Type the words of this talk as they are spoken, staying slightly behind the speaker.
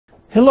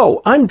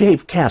Hello, I'm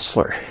Dave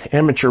Casler,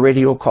 amateur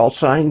radio call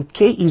sign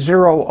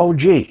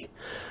KE0OG,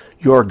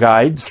 your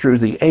guide through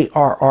the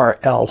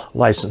ARRL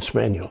license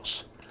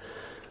manuals.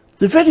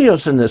 The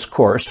videos in this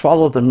course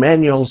follow the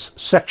manuals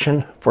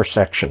section for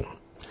section.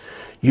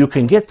 You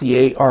can get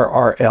the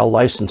ARRL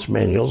license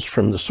manuals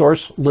from the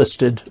source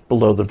listed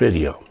below the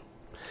video.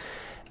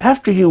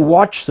 After you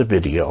watch the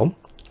video,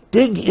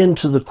 dig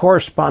into the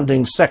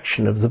corresponding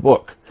section of the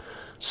book,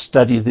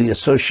 study the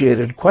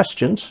associated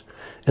questions,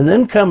 and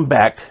then come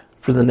back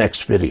for the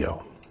next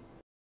video.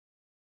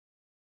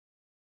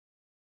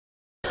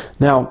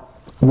 Now,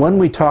 when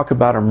we talk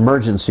about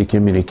emergency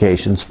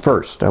communications,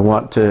 first I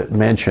want to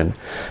mention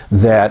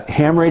that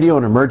ham radio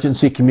and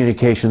emergency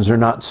communications are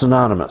not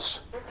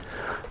synonymous.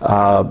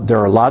 There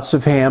are lots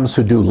of hams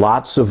who do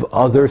lots of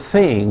other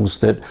things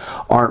that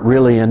aren't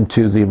really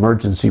into the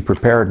emergency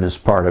preparedness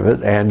part of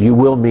it, and you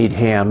will meet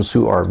hams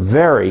who are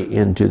very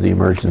into the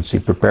emergency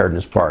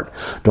preparedness part.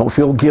 Don't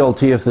feel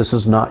guilty if this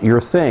is not your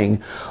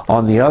thing.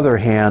 On the other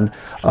hand,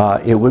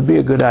 it would be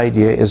a good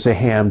idea as a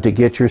ham to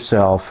get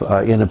yourself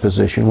in a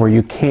position where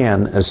you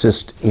can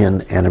assist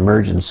in an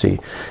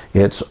emergency.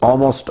 It's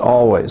almost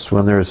always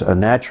when there's a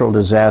natural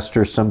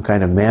disaster, some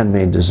kind of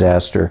man-made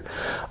disaster,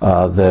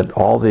 that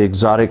all the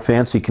exotic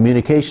fancy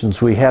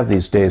communications we have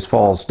these days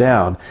falls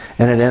down,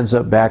 and it ends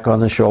up back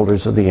on the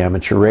shoulders of the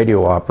amateur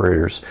radio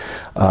operators.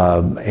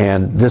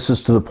 And this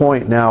is to the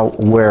point now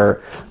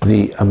where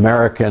the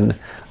American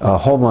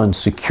Homeland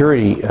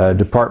Security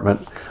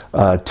Department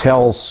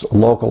tells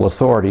local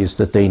authorities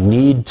that they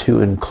need to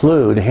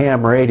include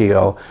ham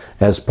radio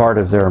as part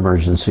of their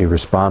emergency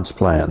response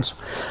plans.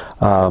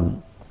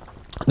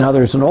 Now,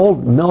 there's an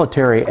old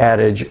military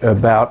adage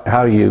about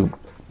how you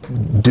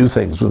do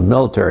things with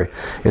military.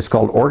 It's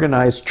called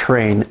organize,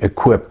 train,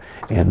 equip,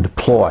 and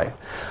deploy.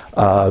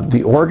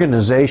 The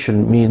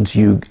organization means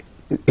you're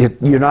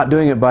not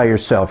doing it by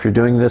yourself. You're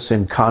doing this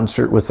in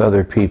concert with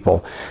other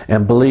people.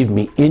 And believe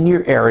me, in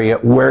your area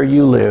where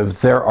you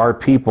live, there are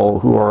people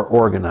who are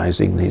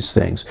organizing these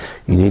things.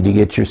 You need to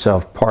get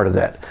yourself part of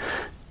that.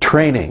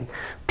 Training.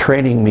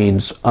 Training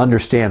means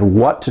understand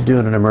what to do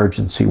in an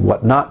emergency,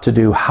 what not to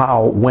do,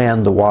 how,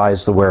 when, the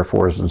whys, the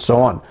wherefores, and so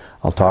on.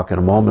 I'll talk in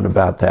a moment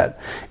about that.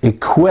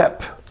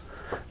 Equip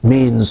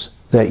means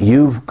that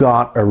you've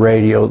got a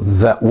radio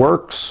that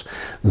works,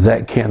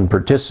 that can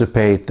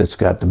participate, that's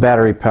got the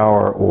battery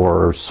power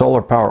or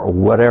solar power or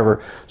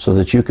whatever, so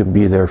that you can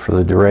be there for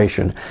the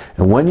duration.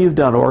 And when you've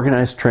done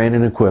organize, train,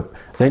 and equip,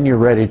 then you're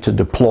ready to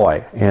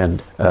deploy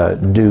and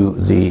do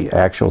the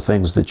actual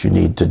things that you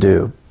need to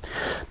do.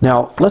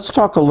 Now, let's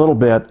talk a little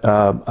bit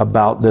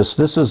about this.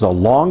 This is a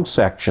long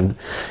section,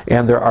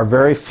 and there are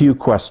very few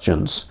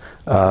questions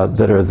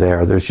that are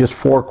there. There's just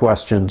 4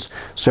 questions,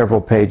 several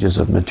pages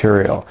of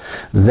material.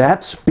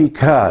 That's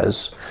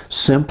because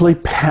simply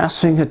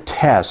passing a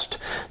test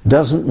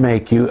doesn't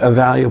make you a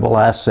valuable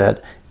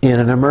asset in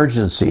an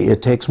emergency.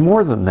 It takes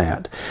more than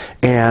that,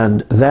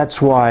 and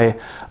that's why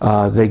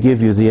they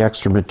give you the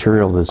extra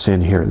material that's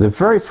in here. The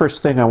very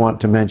first thing I want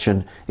to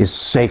mention is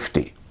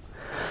safety.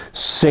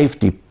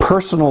 Safety,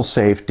 personal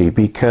safety,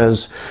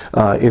 because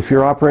if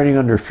you're operating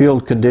under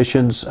field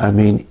conditions, I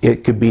mean,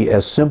 it could be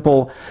as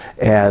simple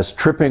as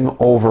tripping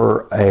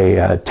over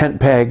a tent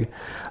peg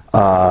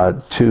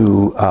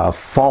to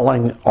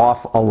falling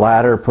off a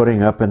ladder,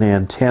 putting up an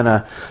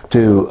antenna,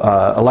 to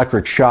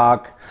electric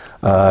shock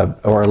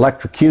or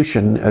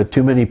electrocution.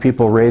 Too many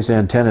people raise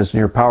antennas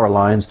near power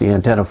lines, the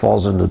antenna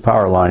falls into the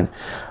power line.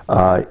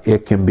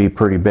 It can be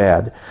pretty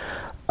bad.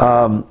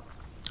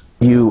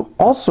 You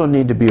also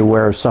need to be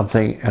aware of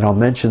something, and I'll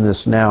mention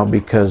this now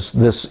because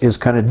this is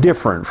kind of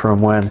different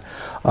from when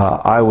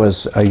I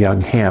was a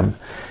young ham,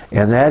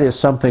 and that is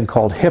something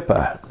called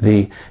HIPAA,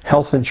 the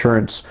Health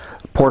Insurance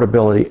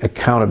Portability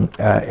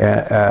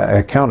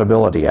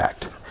Accountability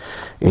Act,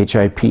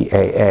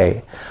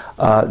 HIPAA.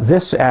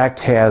 This act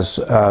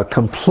has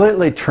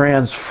completely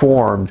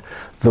transformed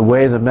the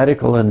way the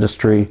medical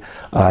industry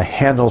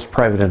handles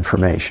private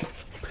information,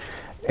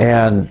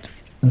 and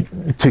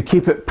to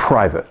keep it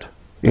private.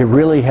 It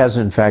really has,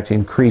 in fact,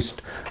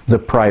 increased the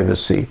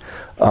privacy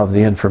of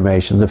the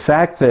information. The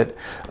fact that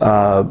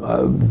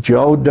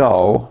Joe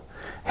Doe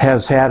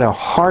has had a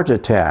heart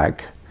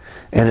attack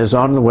and is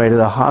on the way to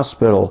the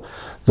hospital,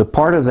 the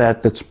part of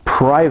that that's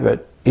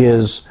private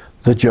is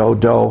the Joe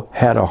Doe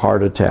had a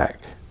heart attack.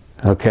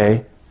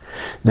 Okay?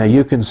 Now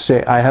you can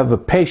say, I have a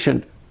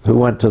patient who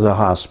went to the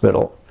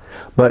hospital,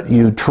 but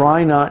you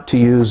try not to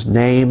use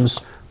names,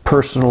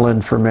 personal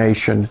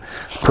information,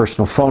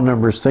 personal phone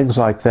numbers, things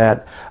like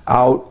that,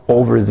 out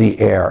over the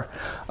air.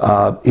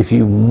 If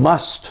you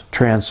must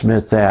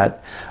transmit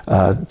that,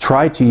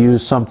 try to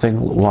use something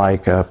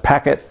like a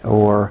packet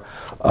or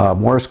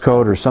Morse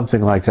code or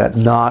something like that,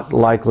 not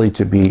likely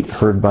to be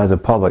heard by the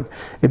public.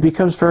 It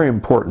becomes very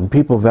important.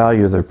 People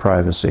value their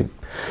privacy.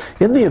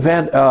 In the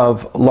event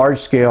of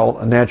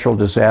large-scale natural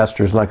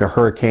disasters like a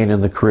hurricane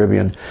in the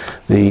Caribbean,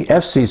 the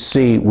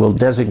FCC will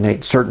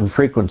designate certain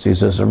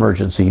frequencies as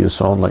emergency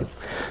use only.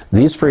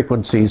 These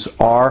frequencies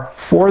are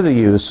for the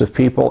use of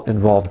people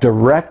involved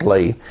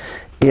directly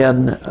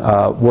in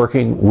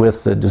working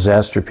with the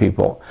disaster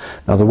people.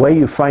 Now, the way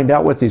you find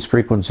out what these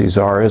frequencies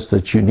are is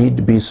that you need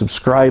to be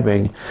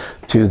subscribing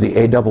to the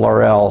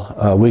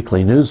ARRL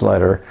weekly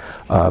newsletter,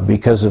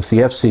 because if the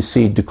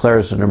FCC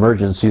declares an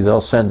emergency, they'll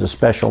send a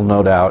special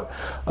note out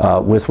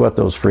with what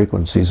those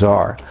frequencies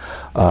are.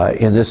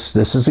 And this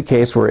is a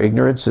case where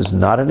ignorance is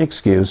not an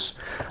excuse.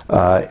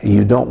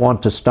 You don't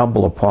want to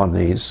stumble upon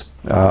these.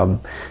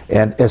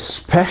 And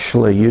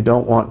especially you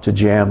don't want to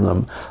jam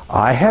them.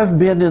 I have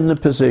been in the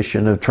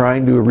position of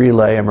trying to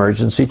relay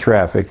emergency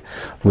traffic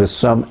with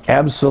some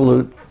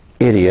absolute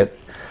idiot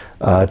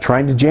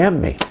trying to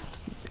jam me.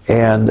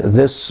 And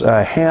this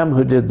ham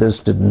who did this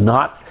did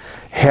not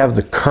have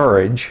the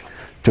courage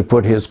to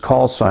put his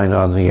call sign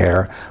on the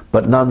air,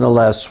 but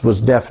nonetheless was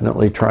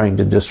definitely trying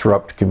to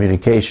disrupt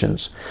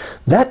communications.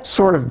 That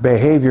sort of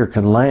behavior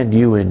can land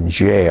you in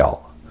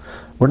jail.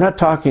 We're not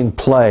talking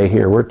play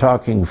here, we're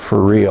talking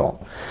for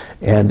real.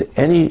 And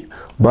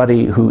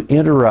anybody who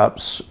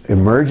interrupts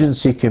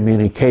emergency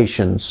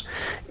communications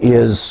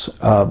is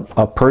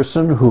a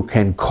person who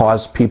can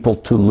cause people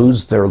to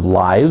lose their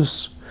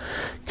lives,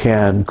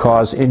 can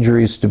cause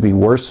injuries to be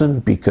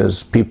worsened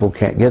because people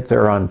can't get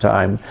there on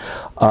time.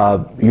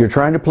 You're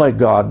trying to play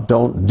God,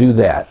 don't do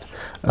that.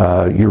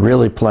 You're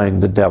really playing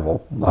the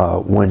devil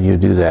when you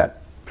do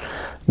that.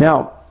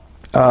 Now,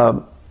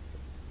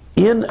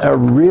 in a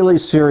really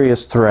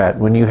serious threat,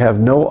 when you have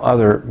no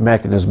other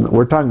mechanism,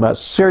 we're talking about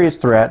serious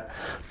threat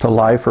to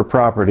life or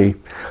property,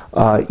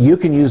 you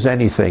can use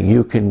anything.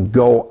 You can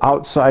go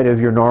outside of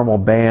your normal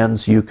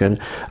bands, you can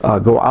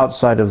go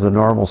outside of the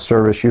normal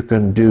service, you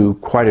can do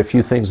quite a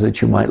few things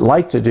that you might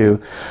like to do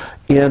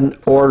in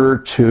order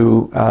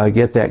to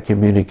get that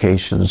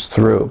communications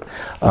through.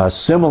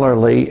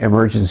 Similarly,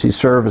 emergency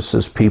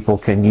services people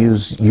can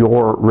use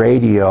your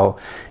radio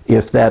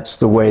if that's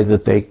the way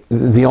that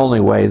the only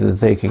way that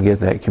they can get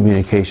that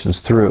communications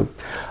through.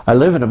 I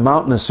live in a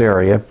mountainous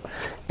area,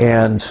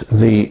 and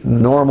the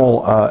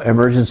normal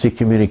emergency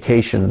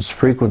communications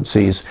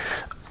frequencies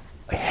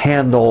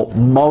handle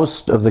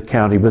most of the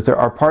county, but there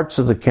are parts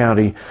of the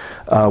county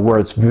where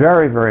it's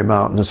very, very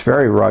mountainous,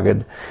 very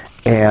rugged,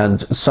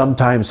 and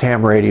sometimes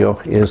ham radio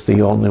is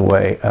the only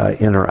way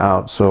in or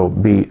out, so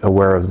be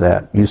aware of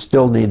that. You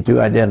still need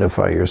to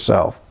identify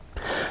yourself.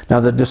 Now,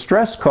 the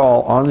distress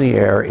call on the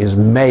air is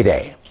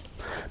Mayday.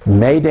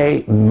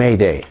 Mayday,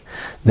 Mayday.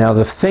 Now,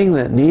 the thing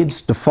that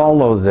needs to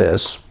follow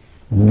this,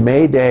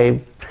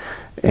 Mayday,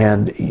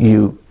 and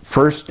you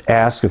first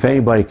ask if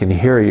anybody can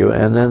hear you,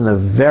 and then the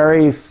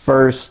very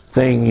first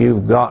thing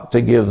you've got to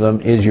give them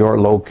is your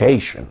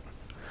location.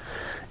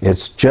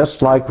 It's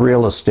just like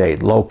real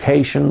estate.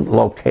 Location,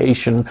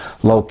 location,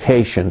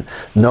 location.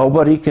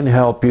 Nobody can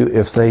help you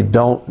if they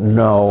don't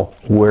know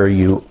where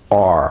you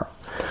are.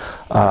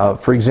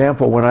 For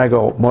example, when I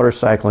go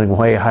motorcycling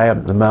way high up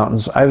in the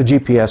mountains, I have a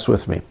GPS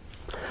with me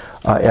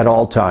at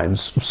all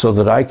times so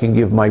that I can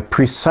give my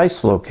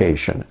precise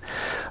location.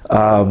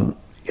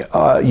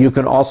 You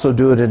can also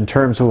do it in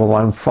terms of, well,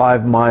 I'm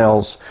 5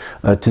 miles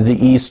to the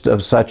east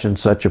of such and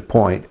such a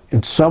point.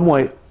 In some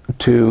way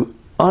to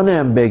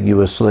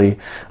unambiguously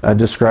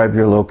describe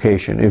your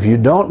location. If you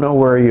don't know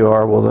where you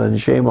are, well then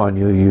shame on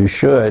you, you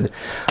should.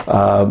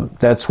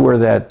 That's where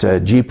that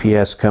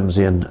GPS comes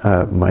in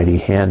mighty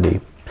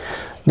handy.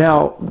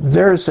 Now,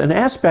 there's an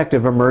aspect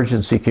of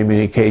emergency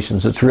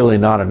communications that's really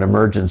not an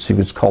emergency.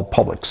 It's called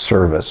public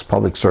service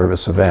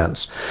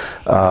events.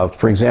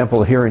 For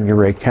example, here in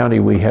Ouray County,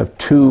 we have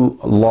 2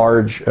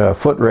 large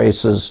foot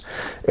races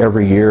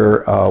every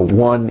year.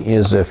 One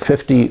is a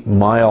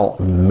 50-mile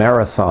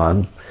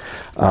marathon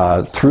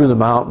through the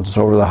mountains,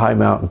 over the high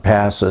mountain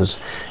passes,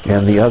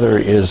 and the other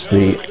is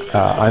the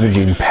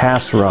Imogene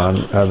Pass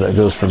Run that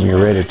goes from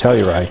Ouray to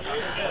Telluride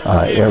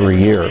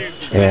every year.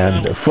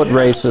 And foot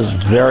races,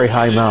 very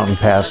high mountain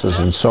passes,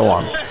 and so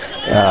on.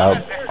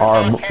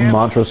 Our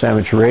Montrose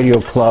Amateur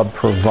Radio Club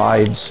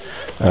provides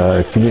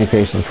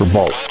communications for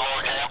both.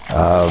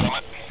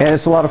 And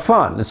it's a lot of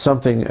fun. It's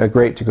something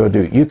great to go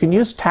do. You can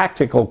use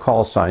tactical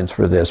call signs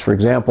for this. For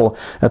example,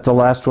 at the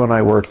last one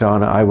I worked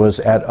on, I was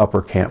at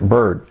Upper Camp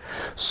Bird.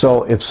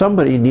 So if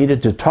somebody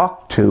needed to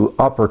talk to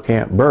Upper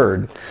Camp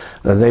Bird,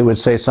 they would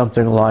say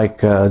something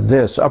like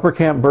this: Upper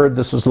Camp Bird,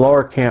 this is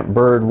Lower Camp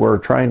Bird, we're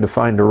trying to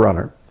find a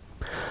runner.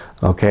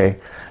 Okay,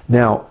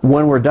 now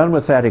when we're done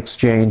with that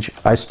exchange,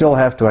 I still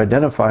have to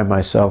identify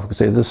myself and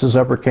say this is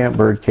Upper Camp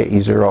Bird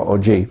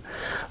KE0OG.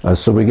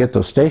 So we get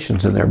those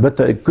stations in there. But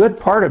the good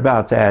part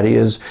about that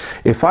is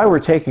if I were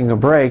taking a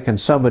break and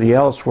somebody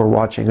else were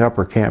watching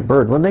Upper Camp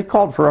Bird, when they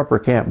called for Upper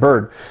Camp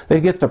Bird,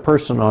 they'd get the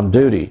person on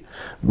duty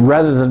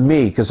rather than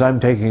me because I'm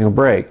taking a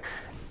break.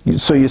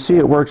 So you see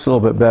it works a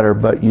little bit better,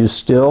 but you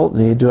still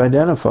need to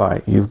identify.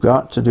 You've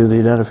got to do the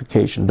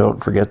identification, don't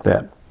forget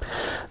that.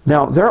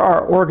 Now, there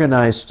are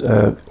organized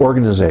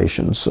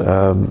organizations,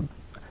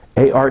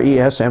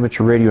 ARES,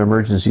 Amateur Radio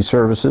Emergency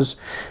Services,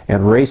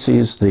 and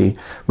RACES, the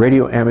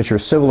Radio Amateur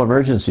Civil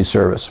Emergency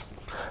Service.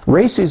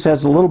 RACES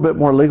has a little bit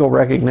more legal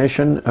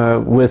recognition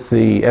with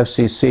the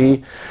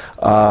FCC,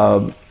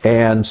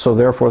 and so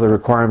therefore the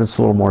requirement's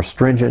a little more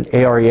stringent.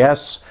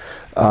 ARRL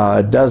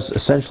does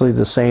essentially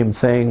the same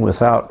thing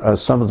without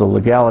some of the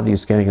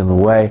legalities getting in the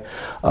way.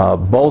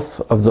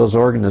 Both of those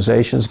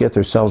organizations get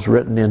themselves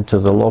written into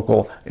the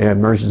local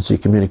emergency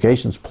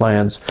communications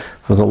plans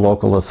for the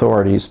local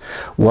authorities.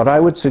 What I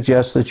would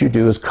suggest that you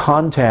do is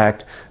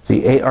contact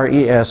the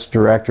ARRL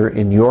director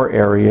in your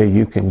area.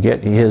 You can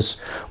get his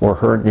or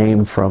her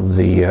name from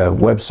the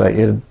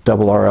website,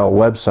 ARRL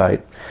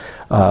website,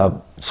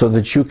 so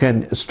that you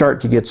can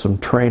start to get some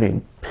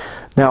training.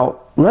 Now,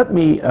 let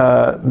me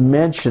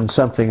mention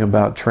something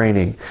about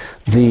training.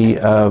 The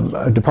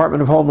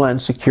Department of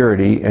Homeland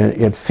Security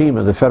at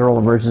FEMA, the Federal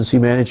Emergency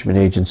Management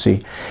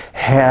Agency,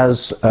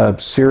 has a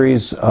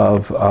series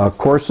of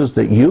courses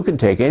that you can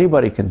take,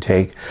 anybody can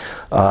take,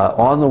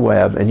 on the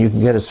web, and you can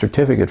get a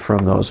certificate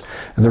from those.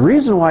 And the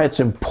reason why it's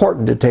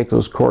important to take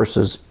those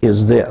courses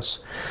is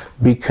this,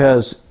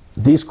 because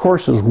these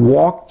courses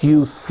walk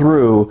you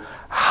through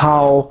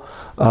how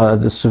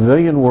the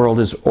civilian world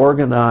is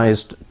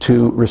organized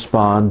to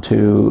respond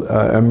to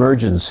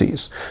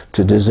emergencies,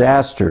 to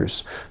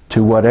disasters,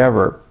 to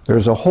whatever.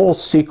 There's a whole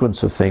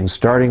sequence of things,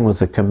 starting with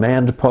the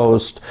command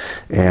post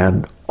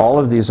and all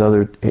of these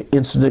other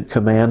incident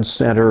command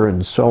center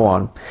and so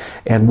on.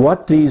 And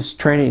what these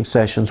training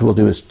sessions will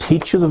do is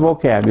teach you the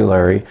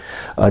vocabulary,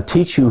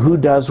 teach you who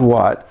does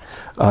what,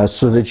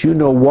 so that you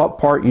know what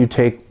part you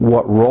take,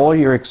 what role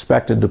you're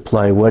expected to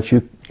play, what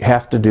you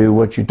have to do,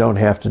 what you don't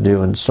have to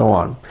do, and so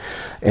on.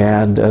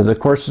 And the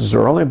courses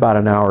are only about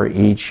an hour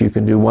each. You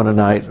can do one a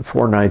night.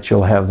 4 nights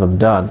you'll have them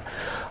done.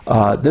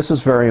 This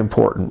is very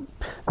important.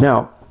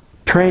 Now,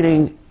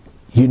 training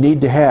you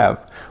need to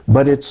have,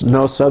 but it's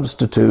no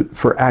substitute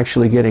for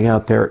actually getting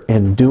out there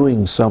and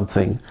doing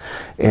something.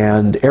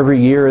 And every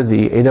year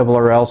the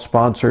ARRL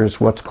sponsors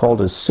what's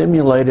called a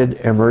simulated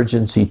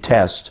emergency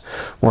test,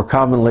 more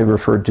commonly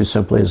referred to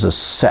simply as a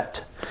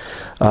SET.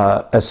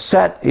 A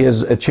SET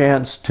is a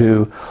chance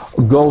to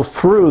go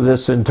through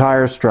this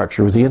entire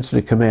structure with the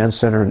Incident Command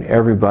Center and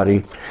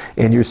everybody,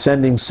 and you're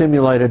sending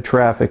simulated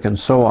traffic and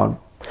so on.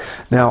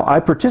 Now, I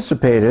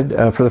participated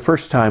for the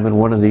first time in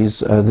one of these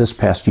this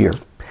past year,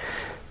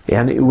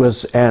 and it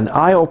was an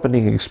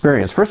eye-opening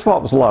experience. First of all,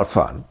 it was a lot of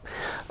fun.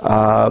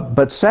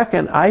 But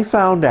second, I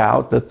found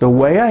out that the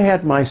way I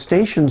had my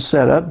station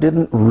set up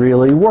didn't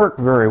really work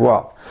very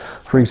well.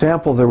 For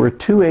example, there were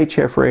 2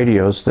 HF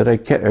radios that I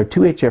kept, or 2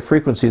 HF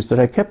frequencies that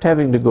I kept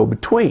having to go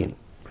between.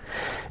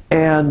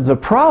 And the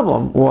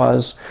problem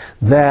was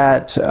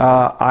that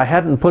I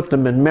hadn't put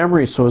them in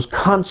memory, so I was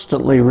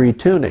constantly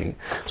retuning.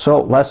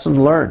 So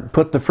lesson learned,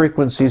 put the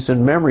frequencies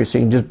in memory so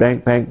you can just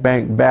bank, bank,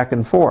 bank back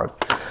and forth.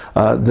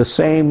 The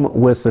same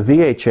with the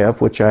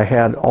VHF, which I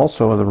had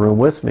also in the room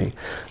with me.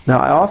 Now,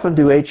 I often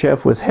do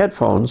HF with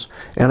headphones,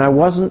 and I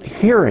wasn't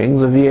hearing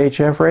the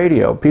VHF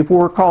radio. People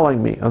were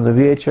calling me on the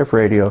VHF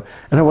radio,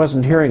 and I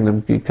wasn't hearing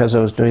them because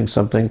I was doing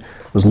something,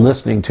 was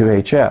listening to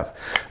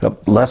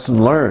HF.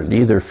 Lesson learned,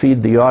 either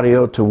feed the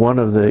audio to one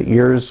of the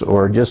ears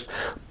or just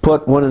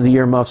put one of the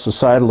earmuffs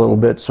aside a little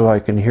bit so I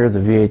can hear the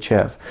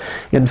VHF.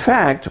 In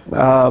fact,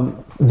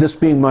 this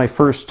being my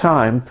first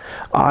time,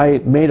 I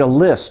made a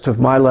list of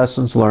my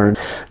lessons learned.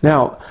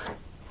 Now,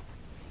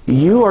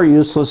 you are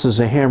useless as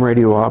a ham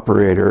radio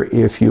operator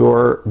if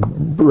your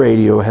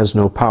radio has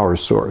no power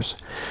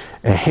source.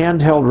 A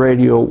handheld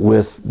radio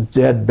with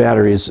dead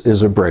batteries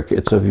is a brick.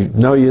 It's of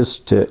no use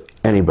to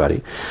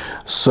anybody.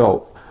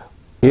 So,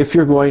 if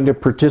you're going to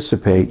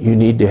participate, you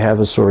need to have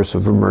a source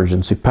of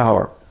emergency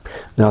power.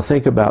 Now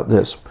think about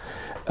this.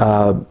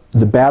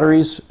 The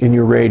batteries in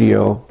your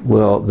radio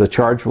the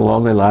charge will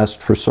only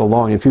last for so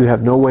long. If you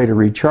have no way to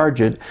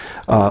recharge it,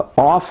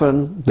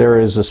 often there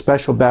is a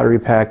special battery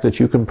pack that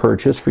you can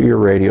purchase for your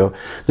radio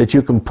that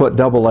you can put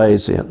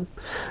AA's in.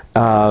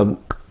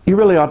 You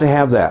really ought to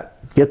have that.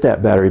 Get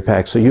that battery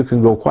pack so you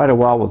can go quite a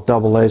while with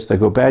AA's. If they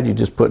go bad, you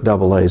just put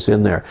AA's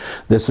in there.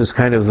 This is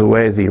kind of the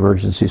way the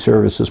emergency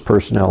services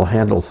personnel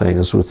handle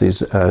things with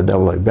these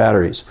AA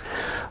batteries.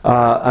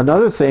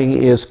 Another thing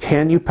is,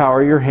 can you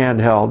power your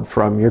handheld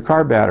from your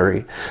car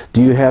battery?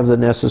 Do you have the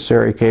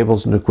necessary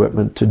cables and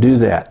equipment to do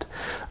that?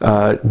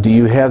 Do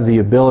you have the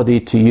ability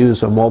to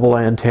use a mobile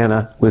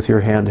antenna with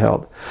your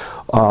handheld?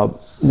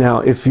 Now,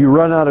 if you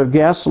run out of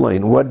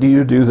gasoline, what do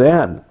you do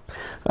then?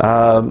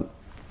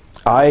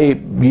 I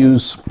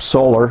use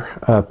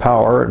solar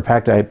power. In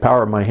fact, I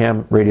power my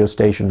ham radio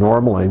station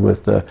normally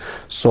with the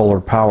solar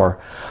power.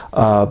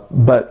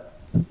 But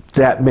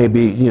that may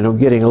be,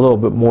 getting a little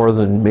bit more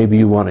than maybe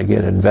you want to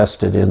get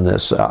invested in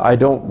this. I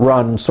don't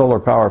run solar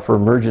power for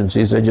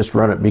emergencies. I just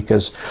run it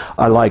because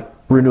I like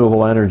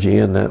renewable energy,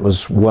 and that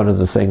was one of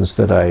the things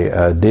that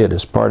I did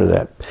as part of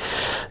that.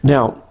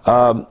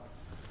 Now,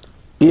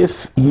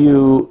 if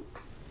you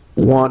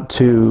want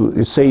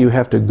to, say you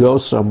have to go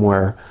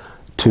somewhere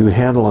to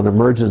handle an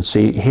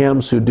emergency,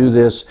 hams who do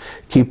this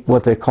keep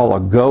what they call a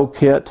go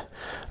kit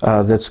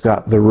that's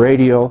got the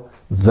radio,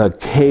 the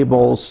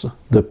cables,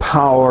 the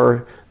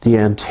power, the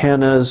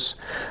antennas,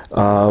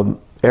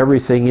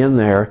 everything in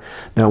there.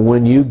 Now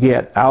when you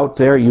get out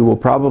there, you will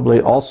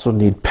probably also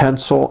need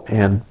pencil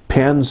and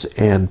pens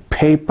and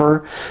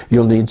paper.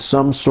 You'll need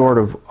some sort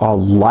of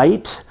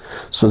light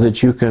so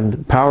that you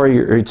can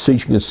so you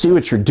can see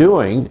what you're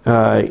doing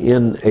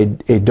in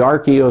a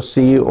dark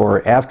EOC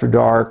or after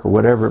dark or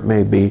whatever it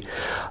may be.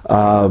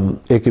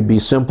 It could be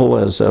simple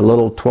as a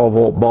little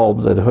 12-volt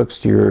bulb that hooks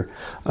to your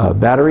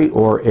battery,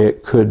 or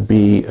it could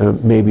be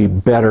maybe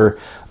better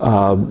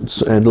a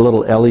little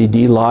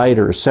LED light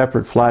or a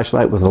separate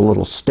flashlight with a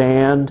little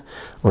stand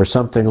or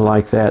something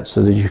like that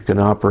so that you can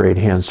operate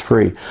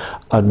hands-free.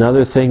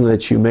 Another thing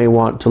that you may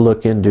want to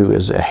look into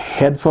is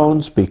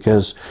headphones,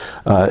 because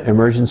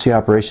emergency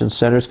operations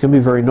centers can be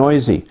very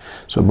noisy,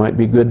 so it might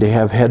be good to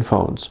have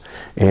headphones,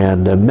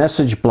 and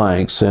message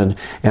blanks, and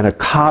a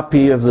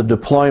copy of the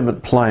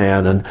deployment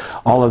plan, and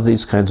all of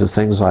these kinds of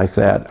things like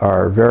that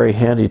are very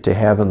handy to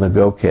have in the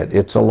Go Kit.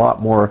 It's a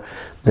lot more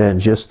than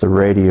just the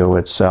radio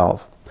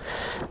itself.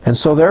 And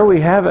so there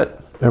we have it.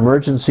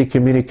 Emergency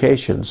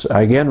communications.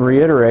 I again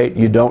reiterate,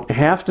 you don't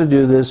have to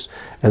do this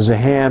as a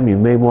ham. You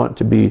may want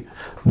to be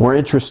more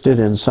interested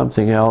in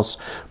something else,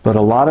 but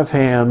a lot of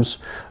hams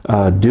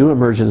do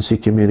emergency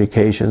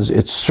communications.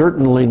 It's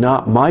certainly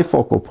not my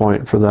focal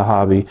point for the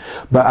hobby,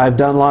 but I've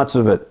done lots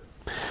of it.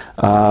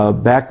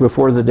 Back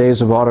before the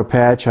days of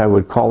AutoPatch, I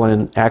would call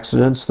in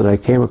accidents that I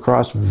came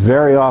across.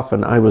 Very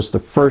often I was the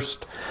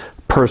first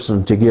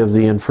person to give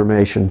the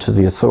information to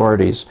the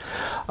authorities.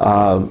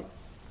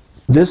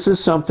 This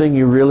is something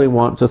you really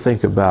want to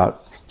think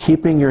about,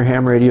 keeping your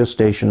ham radio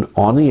station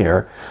on the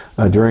air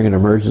during an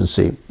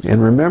emergency.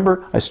 And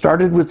remember, I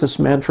started with this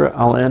mantra,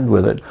 I'll end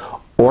with it.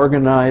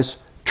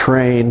 Organize,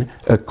 train,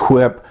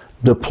 equip,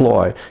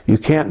 deploy. You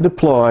can't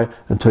deploy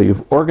until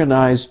you've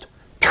organized,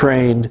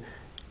 trained,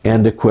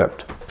 and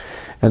equipped.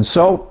 And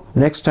so,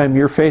 next time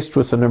you're faced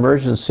with an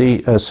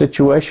emergency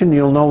situation,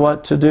 you'll know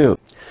what to do.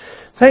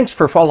 Thanks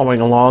for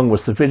following along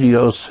with the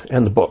videos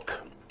and the book.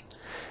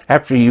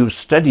 After you've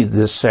studied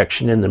this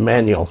section in the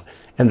manual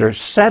and are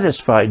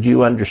satisfied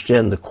you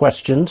understand the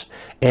questions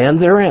and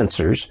their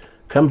answers,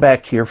 come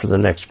back here for the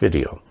next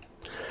video.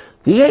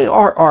 The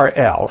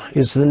ARRL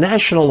is the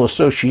National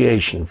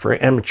Association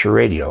for Amateur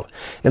Radio,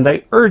 and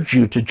I urge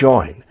you to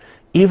join,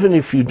 even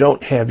if you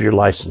don't have your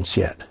license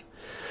yet.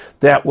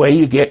 That way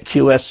you get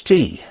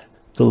QST,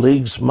 the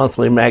League's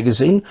monthly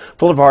magazine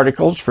full of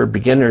articles for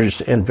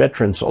beginners and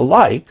veterans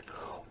alike,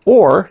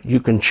 or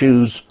you can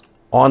choose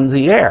On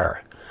the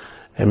Air,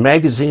 a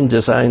magazine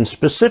designed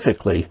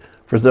specifically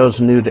for those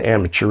new to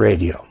amateur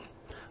radio.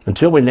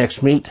 Until we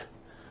next meet,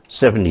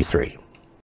 73.